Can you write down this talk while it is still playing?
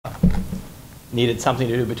needed something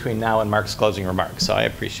to do between now and Mark's closing remarks, so I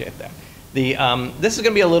appreciate that. This is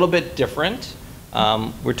going to be a little bit different.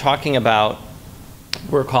 We're talking about,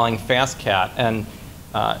 we're calling FastCAT, and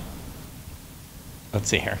let's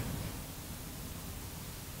see here.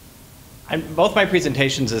 Both my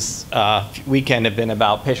presentations this weekend have been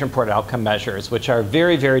about patient-reported outcome measures, which are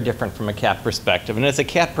very, very different from a CAT perspective. And as a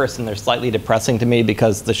CAT person, they're slightly depressing to me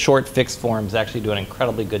because the short fixed forms actually do an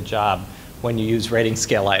incredibly good job when you use rating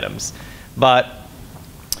scale items. But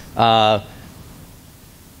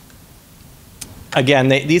again,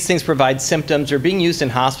 these things provide symptoms. They're being used in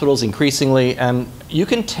hospitals increasingly, and you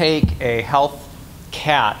can take a health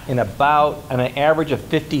CAT in about an average of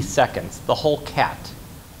 50 seconds, the whole CAT.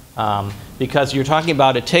 Because you're talking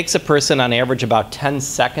about, it takes a person on average about 10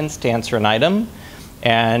 seconds to answer an item.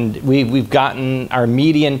 And we've gotten, our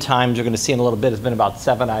median times, you're going to see in a little bit, has been about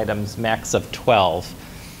 7 items, max of 12.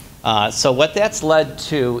 So what that's led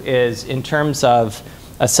to is, in terms of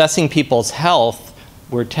assessing people's health,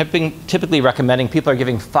 we're typically recommending people are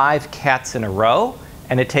giving 5 CATs in a row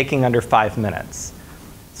and it taking under 5 minutes.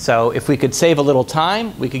 So if we could save a little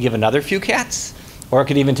time, we could give another few CATs, or it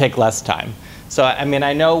could even take less time. So I mean,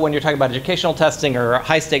 I know when you're talking about educational testing or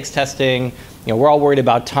high stakes testing, we're all worried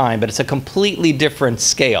about time, but it's a completely different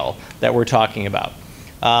scale that we're talking about.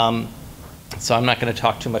 So I'm not going to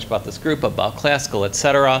talk too much about this group, about classical, et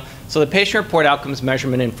cetera. So the patient report outcomes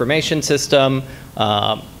measurement information system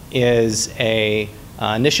is an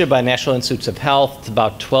initiative by National Institutes of Health. It's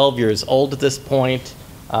about 12 years old at this point.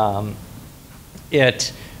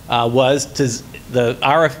 The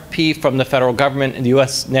RFP from the federal government and the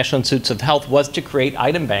US National Institutes of Health was to create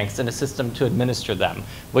item banks and a system to administer them,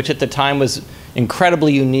 which at the time was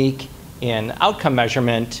incredibly unique in outcome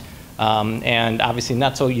measurement and obviously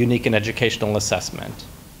not so unique in educational assessment.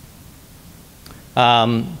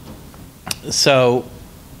 So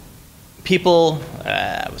people,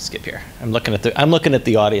 we'll skip here. I'm looking at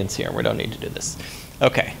the audience here. We don't need to do this.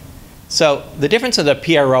 Okay. So the difference of the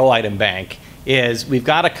PRO item bank is we've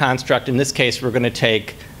got a construct. In this case, we're going to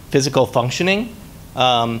take physical functioning.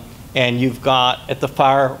 And you've got at the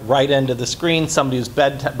far right end of the screen somebody who's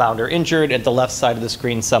bedbound or injured. At the left side of the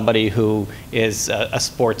screen, somebody who is a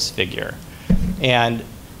sports figure. And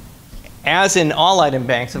as in all item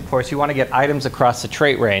banks, of course, you want to get items across the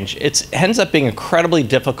trait range. It ends up being incredibly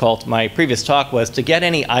difficult. My previous talk was to get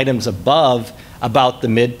any items above about the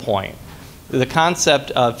midpoint. The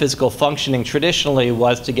concept of physical functioning traditionally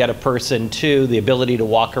was to get a person to the ability to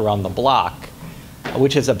walk around the block,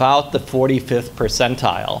 which is about the 45th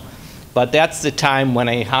percentile. But that's the time when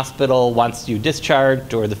a hospital wants you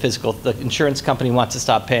discharged, or the insurance company wants to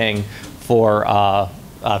stop paying for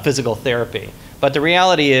physical therapy. But the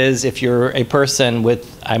reality is, if you're a person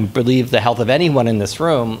with, I believe, the health of anyone in this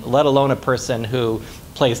room, let alone a person who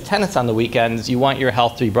plays tennis on the weekends, you want your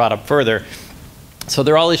health to be brought up further. So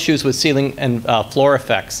there are all issues with ceiling and floor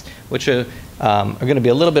effects, which are going to be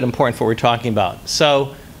a little bit important for what we're talking about.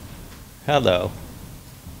 So, hello.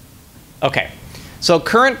 Okay. So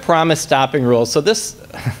current promise stopping rules. So this,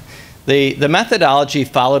 the methodology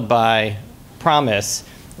followed by promise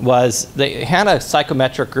was they had a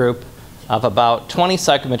psychometric group of about 20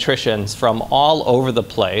 psychometricians from all over the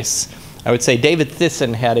place. I would say David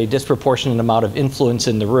Thyssen had a disproportionate amount of influence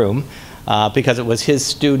in the room. Because it was his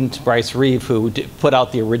student, Bryce Reeve, who put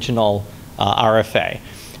out the original RFA.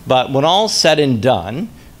 But when all said and done,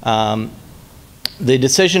 the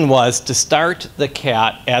decision was to start the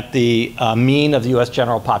CAT at the mean of the US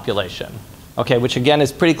general population, okay, which again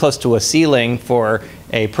is pretty close to a ceiling for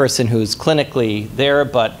a person who's clinically there,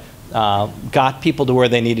 but got people to where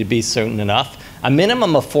they need to be soon enough. A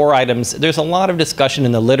minimum of 4 items. There's a lot of discussion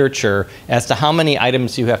in the literature as to how many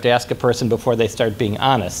items you have to ask a person before they start being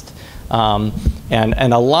honest.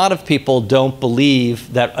 And a lot of people don't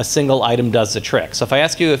believe that a single item does the trick. So if I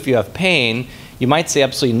ask you if you have pain, you might say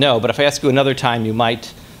absolutely no, but if I ask you another time, you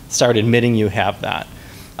might start admitting you have that.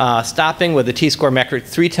 Stopping with a t-score metric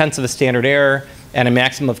 3/10 of a standard error and a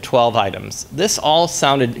maximum of 12 items. This all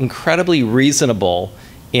sounded incredibly reasonable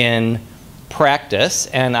in practice,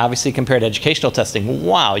 and obviously compared to educational testing,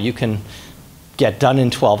 wow, you can get done in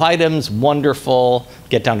 12 items, wonderful,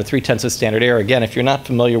 get down to 3/10 of standard error. Again, if you're not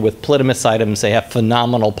familiar with polytomous items, they have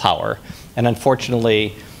phenomenal power. And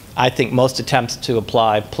unfortunately, I think most attempts to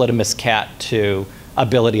apply polytomous CAT to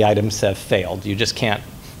ability items have failed. You just can't.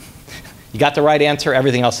 You got the right answer,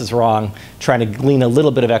 everything else is wrong. Trying to glean a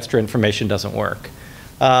little bit of extra information doesn't work.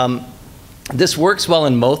 This works well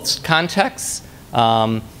in most contexts.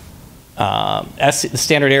 The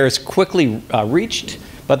standard error is quickly reached,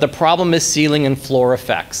 but the problem is ceiling and floor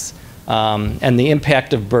effects and the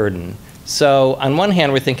impact of burden. So on one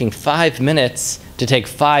hand, we're thinking 5 minutes to take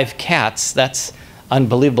 5 cats. That's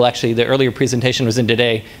unbelievable. Actually, the earlier presentation was in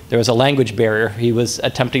today. There was a language barrier. He was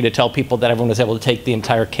attempting to tell people that everyone was able to take the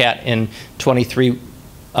entire cat in 23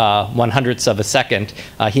 100ths of a second.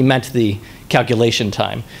 He meant the calculation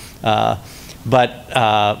time. But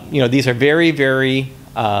these are very, very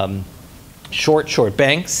short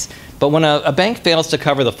banks. But when a bank fails to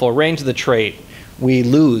cover the full range of the trait, we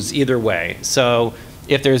lose either way. So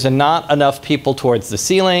if there's not enough people towards the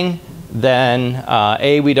ceiling, then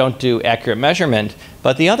we don't do accurate measurement.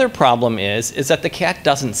 But the other problem is that the cat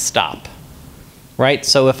doesn't stop, right?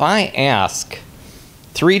 So if I ask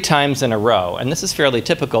 3 times in a row, and this is fairly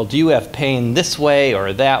typical, do you have pain this way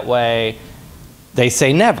or that way? They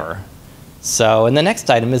say never. So, and the next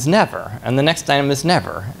item is never, and the next item is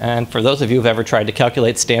never. And for those of you who've ever tried to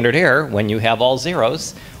calculate standard error, when you have all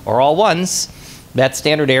zeros or all ones, that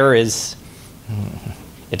standard error is,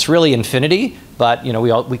 it's really infinity, but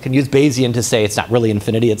we can use Bayesian to say it's not really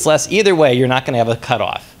infinity, it's less. Either way, you're not going to have a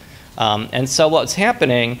cutoff. And so what's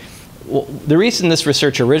happening, the reason this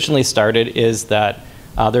research originally started is that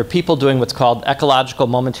there are people doing what's called ecological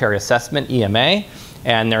momentary assessment, EMA,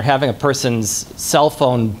 and they're having a person's cell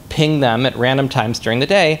phone ping them at random times during the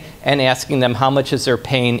day and asking them how much is their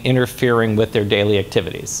pain interfering with their daily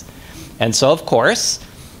activities. And so, of course,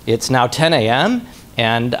 it's now 10 a.m.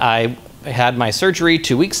 and I had my surgery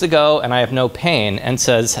 2 weeks ago and I have no pain, and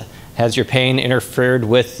says, has your pain interfered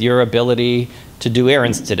with your ability to do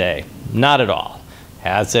errands today? Not at all.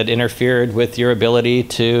 Has it interfered with your ability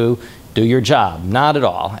to do your job? Not at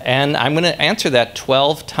all. And I'm going to answer that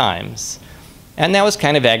 12 times. And that was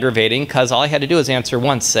kind of aggravating because all I had to do was answer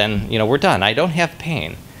once and we're done. I don't have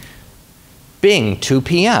pain. Bing, 2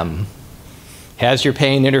 p.m. Has your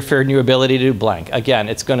pain interfered in your ability to do blank? Again,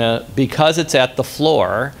 it's going to, because it's at the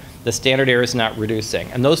floor, the standard error is not reducing.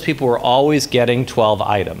 And those people were always getting 12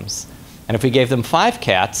 items. And if we gave them 5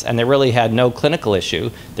 cats and they really had no clinical issue,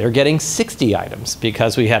 they're getting 60 items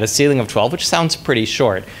because we had a ceiling of 12, which sounds pretty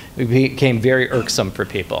short. It became very irksome for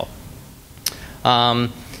people.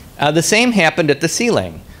 The same happened at the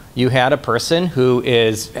ceiling. You had a person who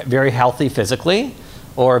is very healthy physically,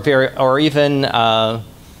 or even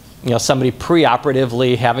somebody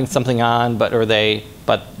preoperatively having something on, but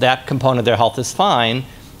that component of their health is fine.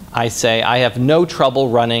 I say, I have no trouble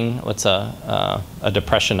running, what's a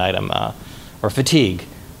depression item, or fatigue.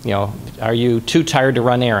 Are you too tired to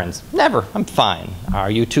run errands? Never, I'm fine.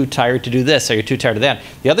 Are you too tired to do this? Are you too tired of that?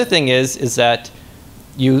 The other thing is that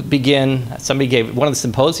you begin, somebody gave one of the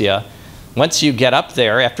symposia, once you get up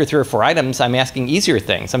there, after 3 or 4 items, I'm asking easier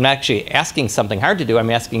things. I'm not actually asking something hard to do. I'm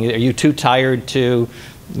asking, are you too tired to,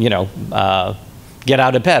 get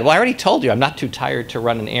out of bed? Well, I already told you I'm not too tired to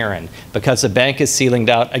run an errand because the bank is ceilinged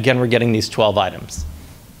out. Again, we're getting these 12 items.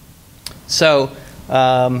 So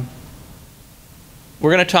we're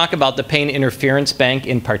going to talk about the pain interference bank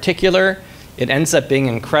in particular. It ends up being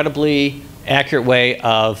an incredibly accurate way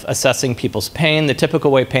of assessing people's pain. The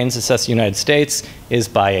typical way pain is assessed in the United States is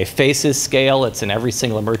by a FACES scale. It's in every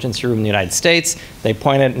single emergency room in the United States. They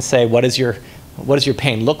point at it and say, what does your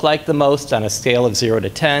pain look like the most on a scale of 0 to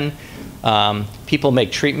 10? People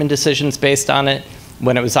make treatment decisions based on it.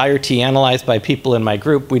 When it was IRT analyzed by people in my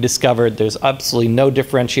group, we discovered there's absolutely no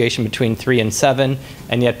differentiation between 3 and 7,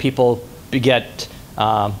 and yet people get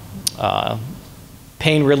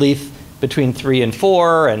pain relief between 3 and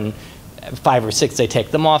 4, and 5 or 6 they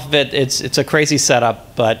take them off of it. It's a crazy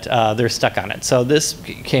setup, but they're stuck on it. So this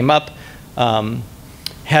came up,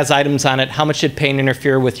 has items on it. How much did pain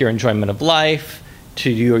interfere with your enjoyment of life, to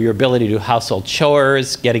your ability to do household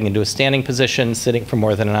chores, getting into a standing position, sitting for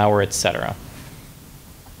more than an hour, etc.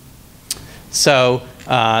 So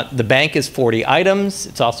the bank is 40 items.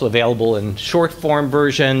 It's also available in short form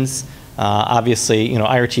versions. Obviously,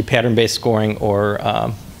 IRT pattern-based scoring or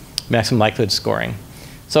maximum likelihood scoring.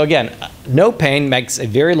 So again, no pain makes a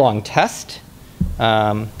very long test.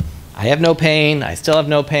 I have no pain, I still have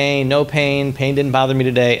no pain didn't bother me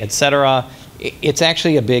today, etc. It's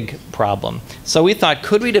actually a big problem. So we thought,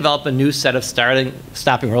 could we develop a new set of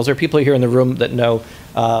stopping rules? There are people here in the room that know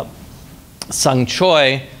Sung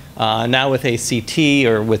Choi, now with ACT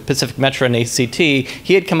or with Pacific Metro and ACT.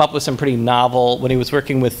 He had come up with some pretty novel, when he was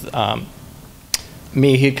working with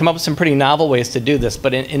me, he'd come up with some pretty novel ways to do this,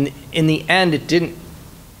 but in the end, it didn't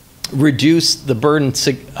reduce the burden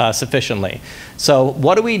sufficiently. So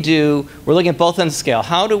what do we do? We're looking at both ends of the scale.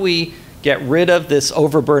 How do we get rid of this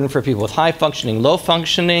overburden for people with high functioning, low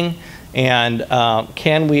functioning, and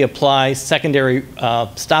can we apply secondary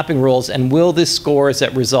stopping rules, and will the scores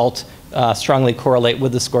that result strongly correlate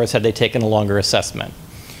with the scores had they taken a longer assessment?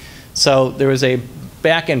 So there was a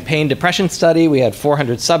back in pain depression study, we had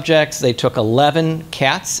 400 subjects. They took 11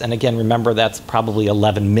 CATs, and again, remember that's probably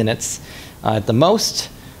 11 minutes at the most.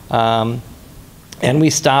 And we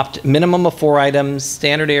stopped minimum of 4 items,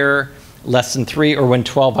 standard error less than 3, or when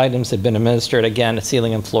 12 items had been administered. Again, a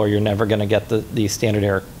ceiling and floor, you're never going to get the standard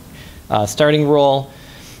error starting rule.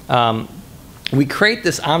 We create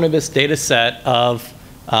this omnibus data set of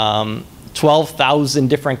 12,000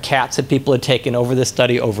 different CATs that people had taken over this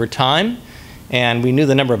study over time. And we knew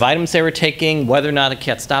the number of items they were taking, whether or not a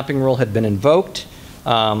CAT stopping rule had been invoked.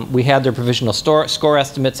 We had their provisional score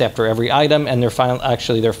estimates after every item and their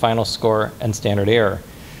final score and standard error.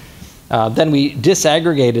 Then we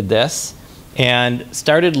disaggregated this and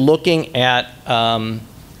started looking at,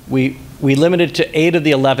 we limited to 8 of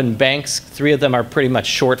the 11 banks. 3 of them are pretty much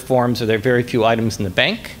short forms, or there are very few items in the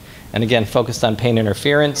bank. And again, focused on pain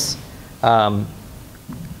interference.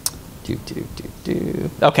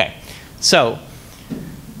 Okay, so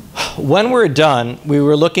when we're done, we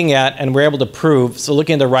were looking at, and we're able to prove, so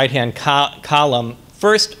looking at the right-hand column,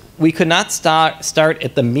 first, we could not start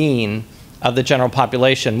at the mean of the general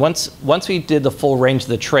population. Once we did the full range of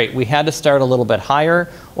the trait, we had to start a little bit higher,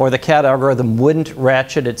 or the CAT algorithm wouldn't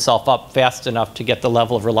ratchet itself up fast enough to get the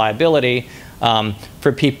level of reliability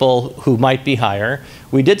for people who might be higher.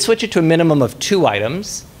 We did switch it to a minimum of 2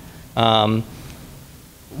 items. 1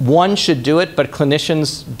 should do it, but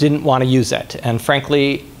clinicians didn't want to use it. And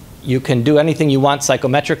frankly, you can do anything you want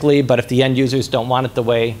psychometrically, but if the end users don't want it the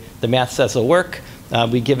way the math says it'll work,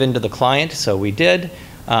 we give in to the client, so we did.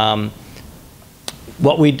 The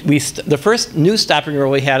first new stopping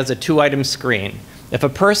rule we had is a 2-item screen. If a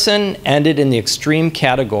person ended in the extreme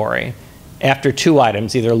category after 2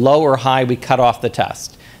 items, either low or high, we cut off the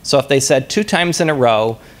test. So if they said 2 times in a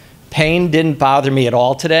row, pain didn't bother me at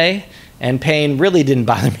all today, and pain really didn't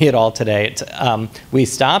bother me at all today, we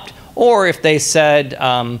stopped. Or if they said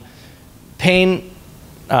pain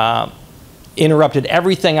interrupted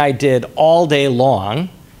everything I did all day long,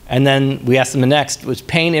 and then we asked them the next, was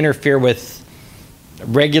pain interfere with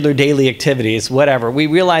regular daily activities, whatever. We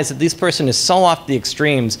realized that this person is so off the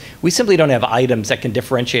extremes, we simply don't have items that can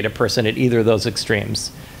differentiate a person at either of those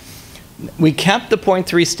extremes. We kept the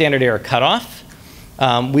 0.3 standard error cutoff.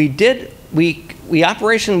 We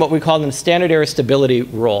operationed what we call the standard error stability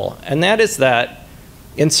rule, and that is that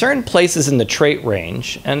in certain places in the trait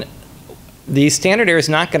range, and the standard error is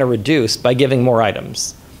not going to reduce by giving more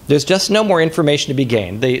items. There's just no more information to be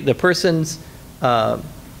gained. The items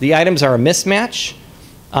are a mismatch.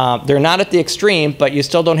 They're not at the extreme, but you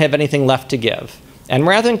still don't have anything left to give. And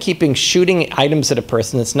rather than shooting items at a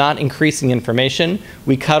person that's not increasing information,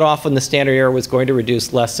 we cut off when the standard error was going to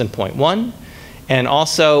reduce less than 0.1. And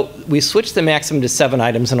also, we switched the maximum to 7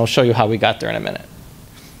 items, and I'll show you how we got there in a minute.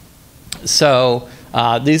 So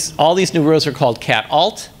all these new rules are called CAT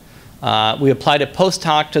alt. We applied it post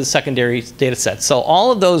hoc to the secondary data set. So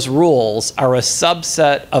all of those rules are a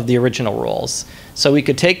subset of the original rules. So we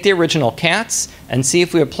could take the original CATs and see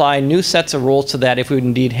if we apply new sets of rules to that if we would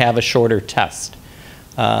indeed have a shorter test.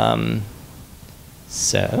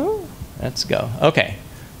 So let's go. Okay,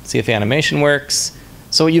 let's see if animation works.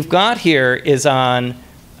 So what you've got here is on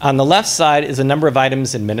the left side is a number of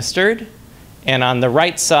items administered. And on the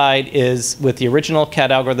right side is with the original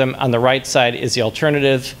CAT algorithm. On the right side is the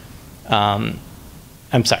alternative. I'm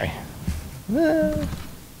sorry.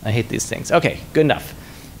 I hate these things. OK, good enough.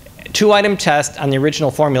 2-item test on the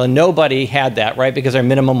original formula. Nobody had that, right, because our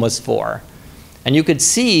minimum was 4. And you could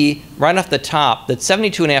see right off the top that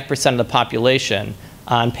 72.5% of the population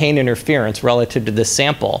on pain interference relative to this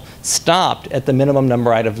sample stopped at the minimum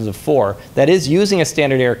number of items of 4. That is using a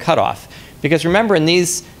standard error cutoff. Because remember, in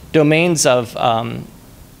these domains of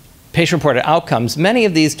patient-reported outcomes, many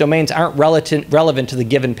of these domains aren't relevant to the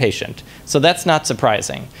given patient. So that's not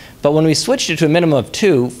surprising. But when we switched it to a minimum of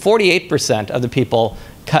 2, 48% of the people,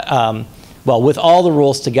 well, with all the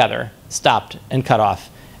rules together, stopped and cut off.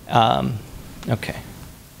 OK.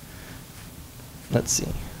 Let's see.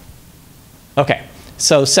 OK.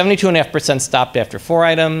 So 72.5% stopped after 4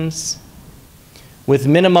 items. With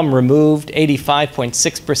minimum removed,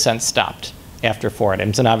 85.6% stopped after 4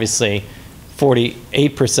 items. And obviously,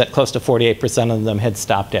 48%, close to 48% of them had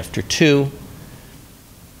stopped after 2.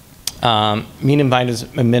 Mean items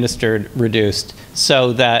administered reduced,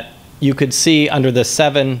 so that you could see under the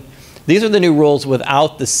 7, these are the new rules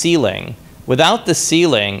without the ceiling. Without the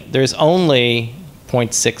ceiling, there's only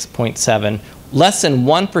 0.6, 0.7. Less than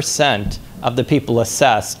 1% of the people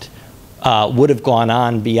assessed would have gone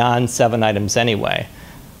on beyond 7 items anyway.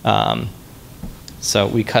 So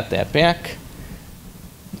we cut that back.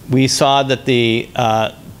 We saw that the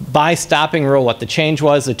by stopping rule, what the change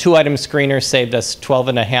was, the 2-item screener saved us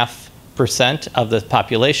 12.5% of the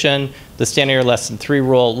population. The standard error less than 3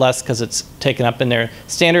 rule, less because it's taken up in there.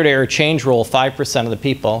 Standard error change rule, 5% of the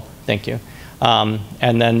people. Thank you.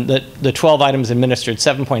 And then the 12 items administered,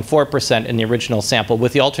 7.4% in the original sample.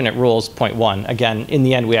 With the alternate rules, 0.1. Again, in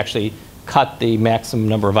the end, we actually cut the maximum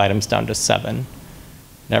number of items down to 7.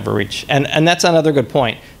 Never reach. And that's another good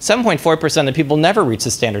point. 7.4% of the people never reach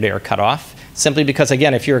the standard error cutoff, simply because,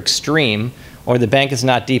 again, if you're extreme or the bank is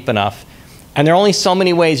not deep enough, and there are only so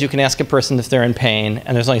many ways you can ask a person if they're in pain,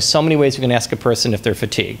 and there's only so many ways you can ask a person if they're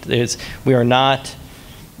fatigued. We are not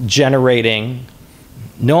generating,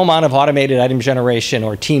 no amount of automated item generation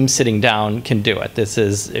or team sitting down can do it. This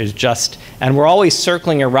is just, and we're always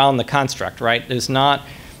circling around the construct, right? There's not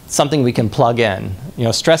something we can plug in. You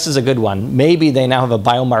know, stress is a good one. Maybe they now have a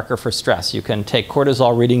biomarker for stress. You can take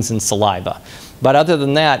cortisol readings in saliva. But other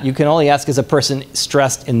than that, you can only ask, is a person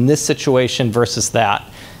stressed in this situation versus that?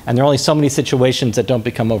 And there are only so many situations that don't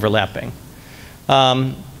become overlapping.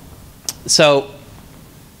 So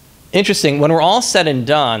interesting, when we're all said and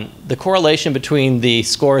done, the correlation between the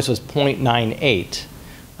scores was 0.98.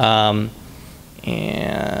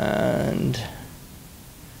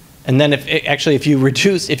 And then if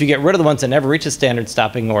you get rid of the ones that never reach a standard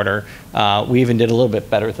stopping order, we even did a little bit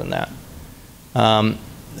better than that.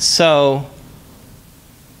 So,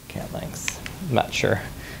 cat length, I'm not sure.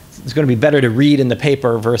 It's going to be better to read in the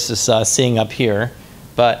paper versus seeing up here.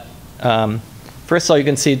 But first of all, you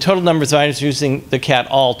can see total numbers of items using the cat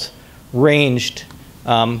alt ranged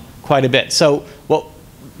quite a bit. So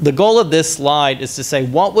the goal of this slide is to say,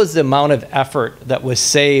 what was the amount of effort that was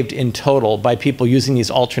saved in total by people using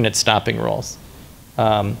these alternate stopping rules?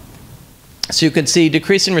 So you can see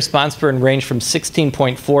decrease in response burden ranged from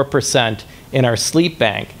 16.4% in our sleep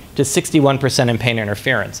bank to 61% in pain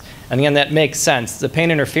interference. And again, that makes sense. The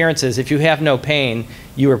pain interference is if you have no pain,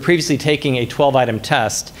 you were previously taking a 12-item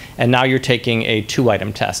test, and now you're taking a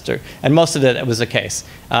 2-item test. And most of it was the case.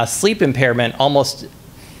 Sleep impairment, almost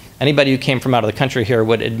anybody who came from out of the country here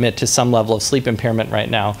would admit to some level of sleep impairment right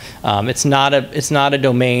now. It's not a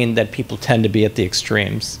domain that people tend to be at the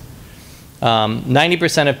extremes.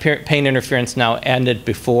 90% of pain interference now ended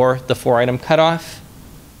before the 4-item cutoff.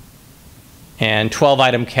 And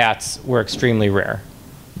 12-item cats were extremely rare.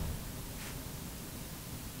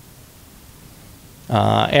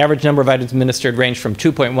 Average number of items administered ranged from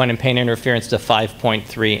 2.1 in pain interference to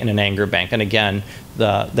 5.3 in an anger bank. And again,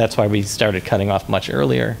 that's why we started cutting off much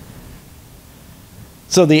earlier.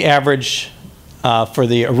 So the average for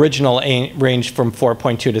the original ranged from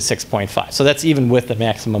 4.2 to 6.5. So that's even with the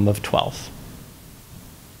maximum of 12.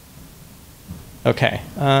 Okay.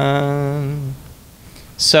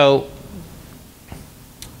 So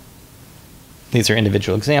these are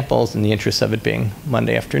individual examples in the interest of it being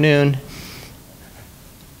Monday afternoon.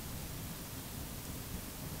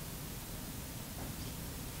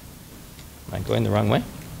 Am I going the wrong way?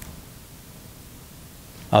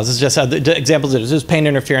 This is just the examples. This is pain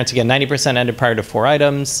interference. Again, 90% ended prior to 4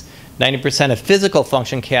 items. 90% of physical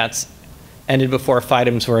function cats ended before 5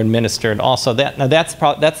 items were administered. Also, that's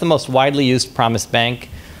the most widely used promise bank.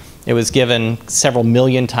 It was given several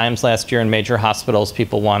million times last year in major hospitals.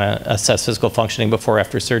 People want to assess physical functioning before or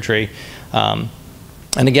after surgery. And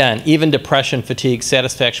again, even depression, fatigue,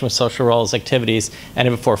 satisfaction with social roles, activities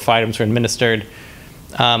ended before 5 items were administered.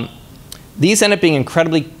 These end up being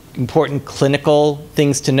incredibly important clinical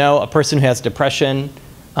things to know. A person who has depression,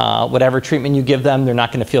 whatever treatment you give them, they're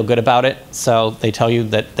not going to feel good about it. So they tell you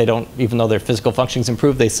that they don't, even though their physical functioning's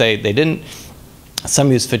improved, they say they didn't.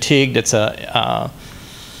 Somebody who's fatigued, it's a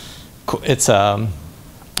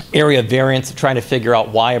area of variance of trying to figure out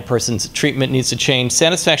why a person's treatment needs to change.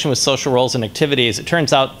 Satisfaction with social roles and activities. It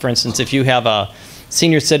turns out, for instance, if you have a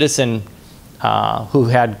senior citizen who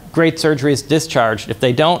had great surgeries discharged, if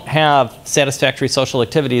they don't have satisfactory social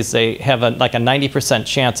activities, they have like a 90%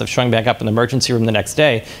 chance of showing back up in the emergency room the next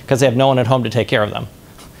day because they have no one at home to take care of them.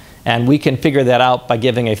 And we can figure that out by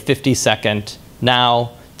giving a 50-second,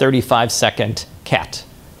 now 35-second CAT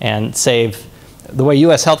and save. The way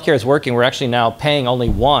U.S. healthcare is working, we're actually now paying only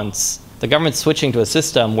once. The government's switching to a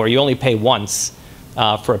system where you only pay once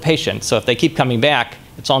for a patient. So if they keep coming back,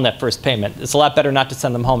 it's on that first payment. It's a lot better not to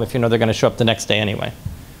send them home if you know they're going to show up the next day anyway.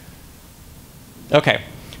 Okay,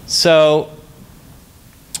 so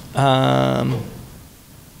our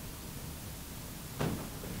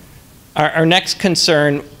next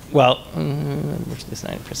concern, well, where's this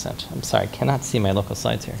 90%? I'm sorry, I cannot see my local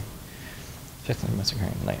slides here.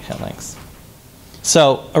 Lengths.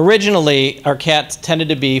 So originally, our cats tended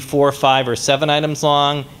to be 4, 5, or 7 items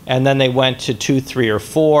long, and then they went to 2, 3, or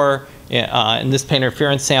 4. in this pain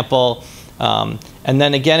interference sample. And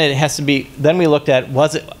then again, it has to be, then we looked at,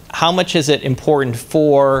 how much is it important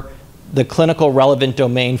for the clinical relevant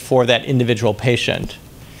domain for that individual patient?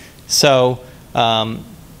 So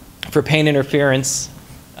for pain interference,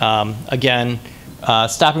 again,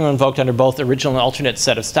 stopping rule invoked under both original and alternate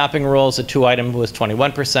set of stopping rules. The 2-item was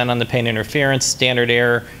 21% on the pain interference. Standard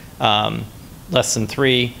error, less than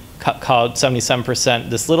 3. Code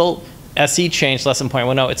 77%. This little SE change, less than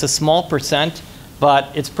 0.10. It's a small percent,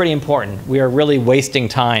 but it's pretty important. We are really wasting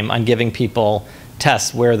time on giving people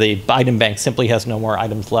tests where the item bank simply has no more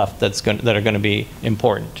items left that are going to be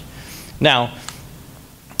important. Now,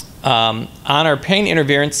 on our pain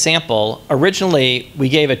interference sample, originally we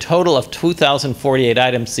gave a total of 2,048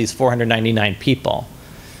 items to these 499 people.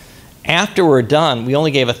 After we're done, we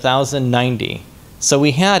only gave 1,090. So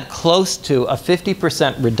we had close to a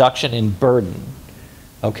 50% reduction in burden,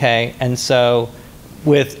 okay? And so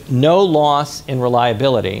with no loss in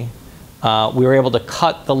reliability, we were able to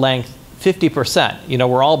cut the length 50%. You know,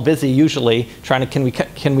 we're all busy usually trying to,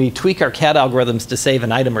 can we tweak our CAT algorithms to save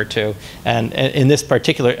an item or two? And in this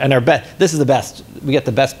particular, and this is the best. We get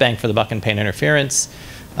the best bang for the buck in pain interference.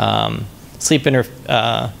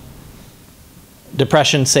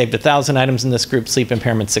 Depression saved 1,000 items in this group. Sleep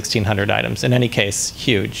impairment, 1,600 items. In any case,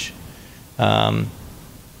 huge. So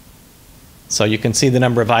you can see the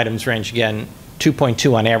number of items range again.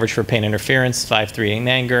 2.2 on average for pain interference, 5.3 in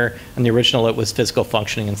anger, and the original it was physical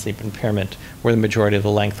functioning and sleep impairment, where the majority of the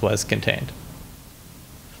length was contained.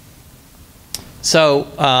 So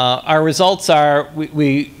our results are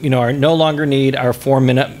we are no longer need our form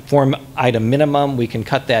item minimum. We can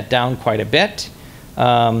cut that down quite a bit.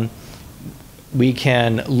 We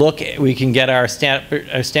can get our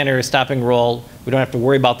standard stopping rule. We don't have to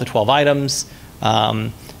worry about the 12 items.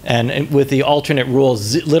 And with the alternate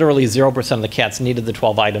rules, literally 0% of the cats needed the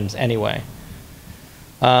 12 items anyway.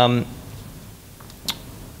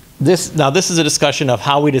 This is a discussion of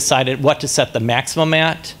how we decided what to set the maximum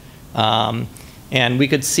at. And we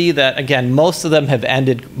could see that, again, most of them have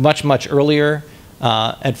ended much, much earlier.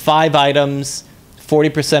 At 5 items,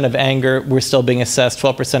 40% of anger were still being assessed,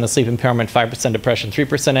 12% of sleep impairment, 5% depression,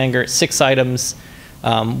 3% anger. 6 items.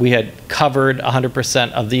 We had covered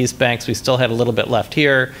 100% of these banks. We still had a little bit left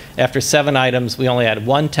here. After 7 items, we only had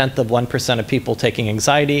 0.1% of people taking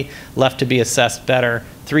anxiety left to be assessed better,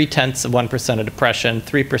 0.3% of depression,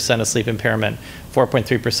 3% of sleep impairment,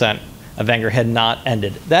 4.3% of anger had not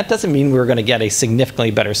ended. That doesn't mean we were going to get a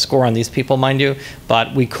significantly better score on these people, mind you,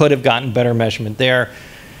 but we could have gotten better measurement there.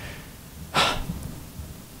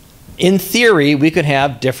 In theory, we could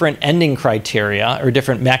have different ending criteria or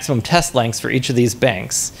different maximum test lengths for each of these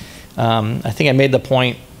banks. I think I made the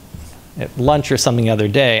point at lunch or something the other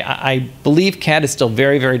day. I believe CAT is still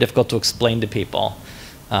very, very difficult to explain to people.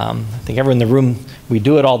 I think everyone in the room, we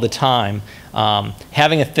do it all the time.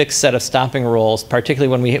 Having a fixed set of stopping rules, particularly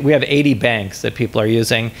when we have 80 banks that people are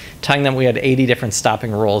using, telling them we had 80 different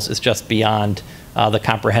stopping rules is just beyond the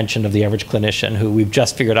comprehension of the average clinician who we've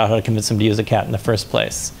just figured out how to convince them to use a CAT in the first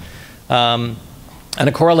place. On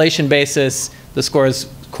a correlation basis, the score is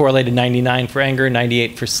correlated 99 for anger,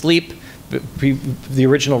 98 for sleep, the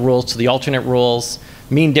original rules to the alternate rules.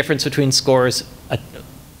 Mean difference between scores,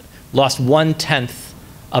 lost 1/10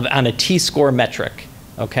 on a T-score metric.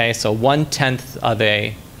 Okay, so 1/10 of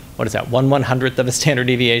a, what is that, 1/100th of a standard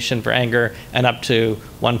deviation for anger and up to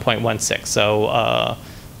 1.16. So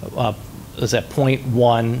is that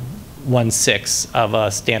 0.116 of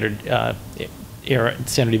a standard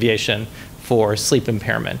deviation for sleep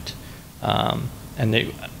impairment.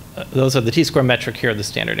 And those are the T-score metric, here are the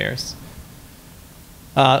standard errors.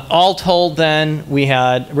 All told then, we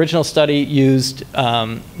had, original study used,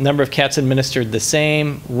 number of cats administered the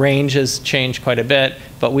same, ranges changed quite a bit,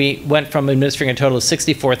 but we went from administering a total of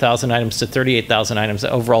 64,000 items to 38,000 items,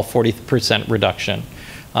 overall 40% reduction.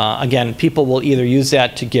 Again, people will either use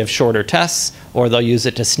that to give shorter tests, or they'll use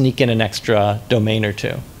it to sneak in an extra domain or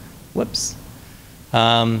two. Whoops.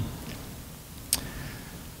 The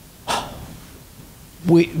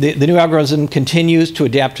new algorithm continues to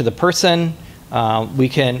adapt to the person. We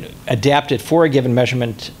can adapt it for a given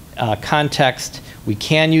measurement context. We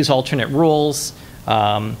can use alternate rules.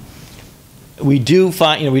 We did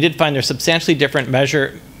find there's substantially different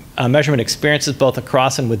measurement experiences both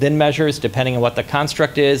across and within measures, depending on what the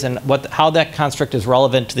construct is and how that construct is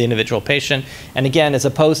relevant to the individual patient. And again, as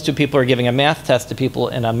opposed to people who are giving a math test to people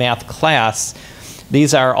in a math class,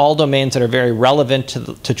 these are all domains that are very relevant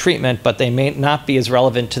to treatment, but they may not be as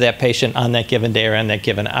relevant to that patient on that given day or on that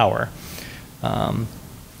given hour. I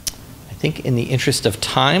think in the interest of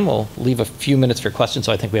time, we'll leave a few minutes for questions,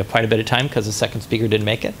 so I think we have quite a bit of time because the second speaker didn't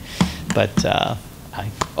make it. But I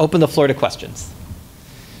open the floor to questions.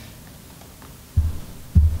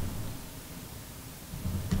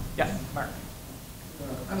 Yes, Mark.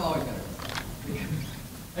 I'm always going to.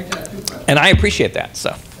 Actually, I have 2 questions. And I appreciate that.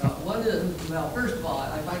 So. One is, well, first of all,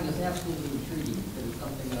 I find this absolutely intriguing because it's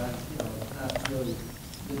something that I've, not really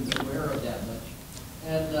been aware of that much.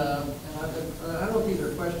 And I don't think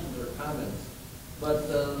they're questions or comments, but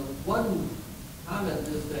one comment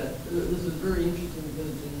is that this is very interesting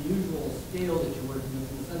because it's an unusual scale that you're working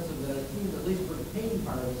with in the sense of that it seems, at least for the pain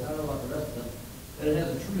part of this, I don't know about the rest of them, that it has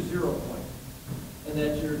a true 0 point. And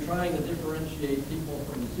that you're trying to differentiate people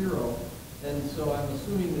from 0. And so I'm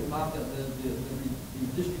assuming that the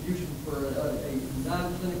distribution for a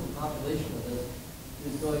non-clinical population of this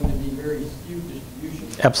is going to be very skewed distribution.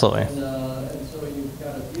 Absolutely. And so you've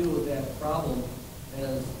got to deal with that problem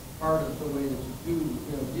as part of the way that you do,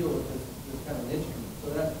 deal with this kind of instrument. So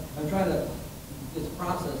that I'm trying to just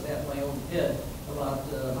process that in my own head about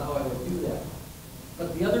how I would do that.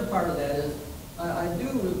 But the other part of that is I do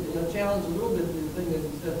challenge a little bit the thing that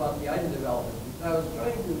you said about the item development. I was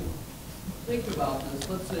trying to think about this.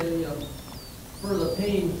 Let's say for the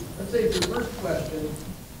pain, let's say the first question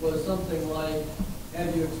was something like,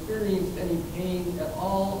 have you experienced any pain at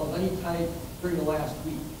all of any type during the last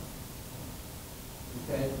week?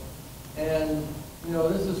 Okay? And,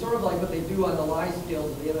 this is sort of like what they do on the lie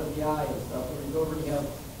scales of the MMPI and stuff, where you go over and you have,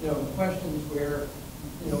 questions where,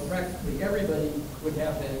 practically everybody would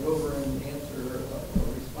have to go over and answer or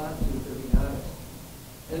respond to if they're being honest.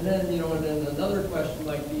 And then, and then another question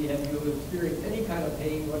might be, have you experienced any kind of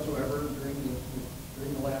pain whatsoever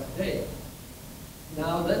during the last day?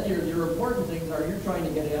 Now, then your important things are you're trying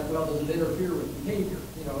to get at, well, does it interfere with behavior?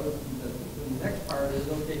 The next part is,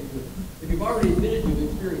 okay, if you've already admitted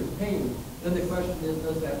you've experienced pain, then the question is,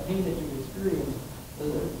 does that pain that you've experienced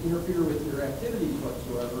interfere with your activities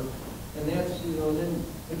whatsoever? And that's, then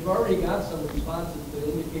if you've already got some responses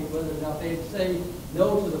to indicate whether or not they say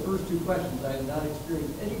no to the first 2 questions, I have not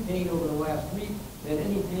experienced any pain over the last week and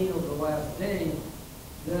any pain over the last day,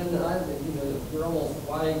 then you're almost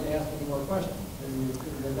why ask any more questions? And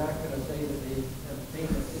you're not going to say that they have pain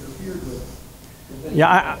that's interfered with.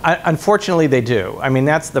 Yeah, unfortunately they do. I mean,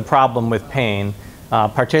 that's the problem with pain,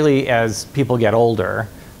 particularly as people get older.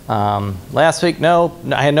 Last week, no,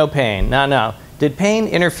 I had no pain. No. Did pain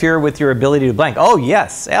interfere with your ability to blank? Oh,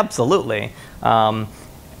 yes, absolutely. Now,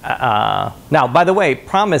 by the way,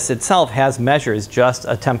 PROMIS itself has measures just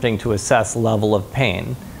attempting to assess level of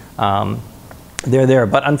pain. They're there,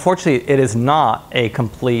 but unfortunately, it is not a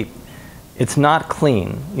complete, it's not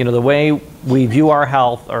clean. The way we view our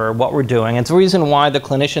health or what we're doing, it's the reason why the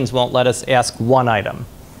clinicians won't let us ask 1 item.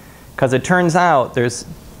 Because it turns out there's,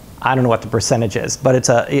 I don't know what the percentage is, but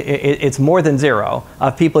it's more than 0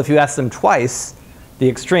 of people. If you ask them twice, the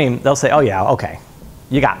extreme, they'll say, "Oh yeah, okay,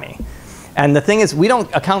 you got me." And the thing is, we don't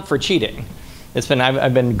account for cheating.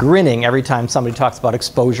 I've been grinning every time somebody talks about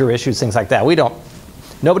exposure issues, things like that.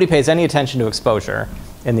 Nobody pays any attention to exposure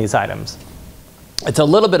in these items. It's a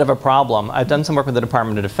little bit of a problem. I've done some work with the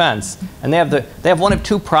Department of Defense, and they have one of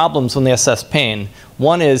 2 problems when they assess pain.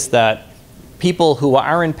 One is that people who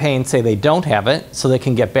are in pain say they don't have it, so they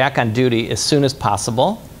can get back on duty as soon as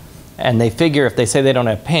possible. And they figure if they say they don't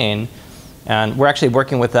have pain, and we're actually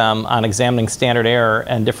working with them on examining standard error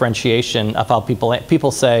and differentiation of how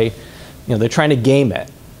people say, they're trying to game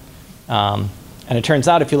it. And it turns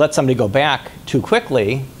out if you let somebody go back too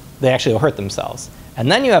quickly, they actually will hurt themselves.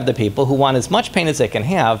 And then you have the people who want as much pain as they can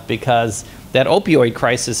have because that opioid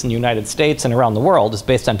crisis in the United States and around the world is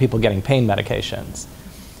based on people getting pain medications.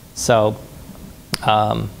 So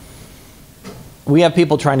we have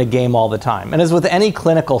people trying to game all the time. And as with any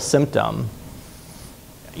clinical symptom,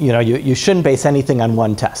 you shouldn't base anything on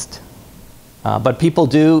 1 test. But people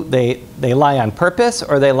do, they lie on purpose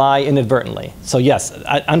or they lie inadvertently. So yes,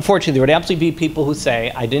 unfortunately, there would absolutely be people who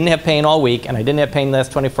say, I didn't have pain all week and I didn't have pain the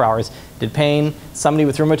last 24 hours. Did pain, somebody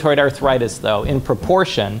with rheumatoid arthritis though, in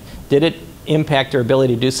proportion, did it impact their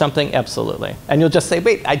ability to do something? Absolutely. And you'll just say,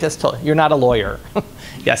 wait, I just told you, you're not a lawyer.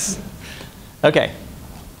 Yes. Okay.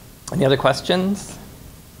 Any other questions?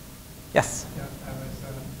 Yes. Yeah,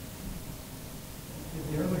 in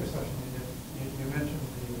the earlier session you mentioned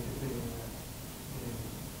the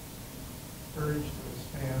urge to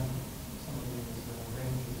expand some of these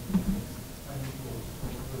ranges of tools to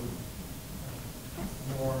include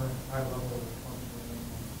more high-level functioning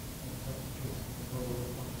and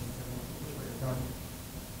low-level functioning, which way you're going.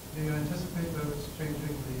 Do you anticipate those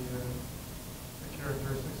changing the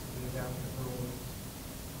characteristics of the adaptive rules?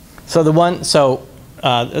 So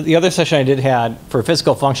the other session I had for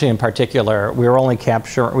physical functioning in particular, we were only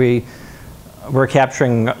we're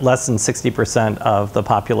capturing less than 60% of the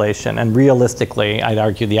population. And realistically, I'd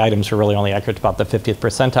argue the items are really only accurate to about the 50th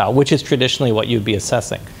percentile, which is traditionally what you'd be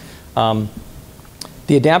assessing.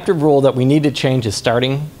 The adaptive rule that we need to change is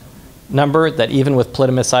starting number, that even with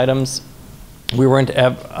polygamous items, we weren't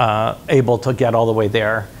able to get all the way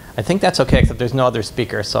there. I think that's okay, except there's no other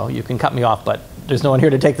speaker, so you can cut me off, but there's no one here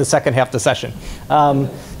to take the second half of the session.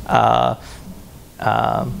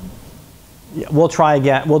 We'll try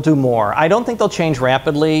again, we'll do more. I don't think they'll change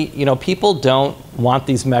rapidly. You know, people don't want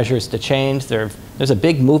these measures to change. There's a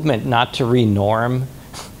big movement not to re-norm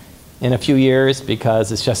in a few years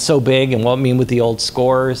because it's just so big and won't mean with the old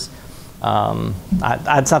scores.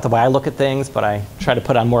 That's not the way I look at things, but I try to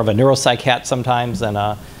put on more of a neuropsych hat sometimes than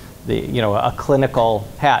a clinical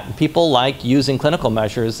hat. And people like using clinical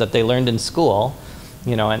measures that they learned in school,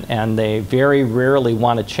 you know, and they very rarely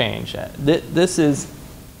want to change. This is,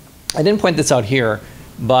 I didn't point this out here,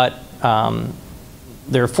 but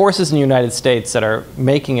there are forces in the United States that are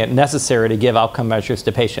making it necessary to give outcome measures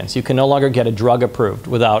to patients. You can no longer get a drug approved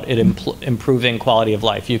without it improving quality of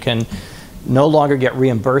life. You can no longer get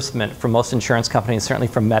reimbursement from most insurance companies, certainly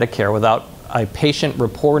from Medicare, without a patient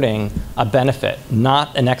reporting a benefit,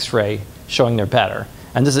 not an X-ray showing they're better.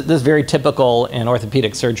 And this is very typical in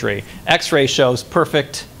orthopedic surgery. X-ray shows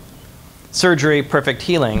perfect surgery, perfect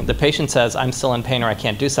healing. The patient says, I'm still in pain or I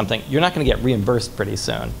can't do something. You're not going to get reimbursed pretty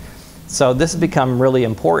soon. So this has become really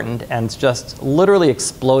important, and it's just literally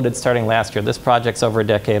exploded starting last year. This project's over a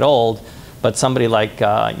decade old, but somebody like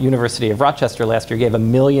University of Rochester last year gave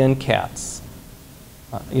 1 million cats.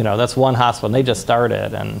 You know, that's one hospital, and they just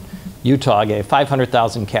started, and Utah gave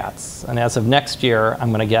 500,000 cats. And as of next year, I'm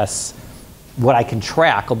going to guess what I can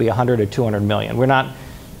track will be 100 or 200 million.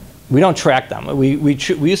 We don't track them. We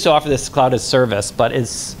used to offer this cloud as service, but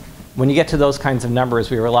when you get to those kinds of numbers,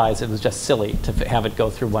 we realize it was just silly to have it go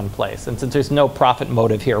through one place. And since there's no profit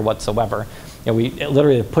motive here whatsoever, you know, we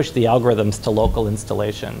literally push the algorithms to local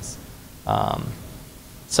installations.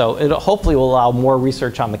 So it hopefully will allow more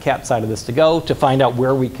research on the cat side of this to go to find out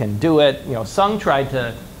where we can do it. You know, Sung tried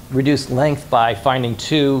to reduce length by finding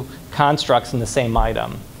 2 constructs in the same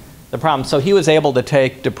item. The problem, so he was able to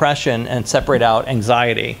take depression and separate out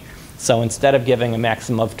anxiety. So instead of giving a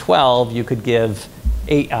maximum of 12, you could give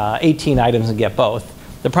 18 items and get both.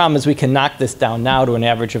 The problem is we can knock this down now to an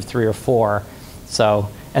average of 3 or 4. So,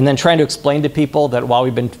 and then trying to explain to people that while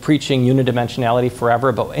we've been preaching unidimensionality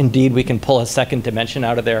forever, but indeed we can pull a second dimension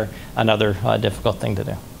out of there, another difficult thing to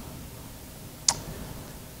do.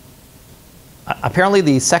 Apparently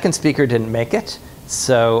the second speaker didn't make it,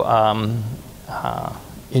 so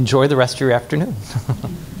enjoy the rest of your afternoon.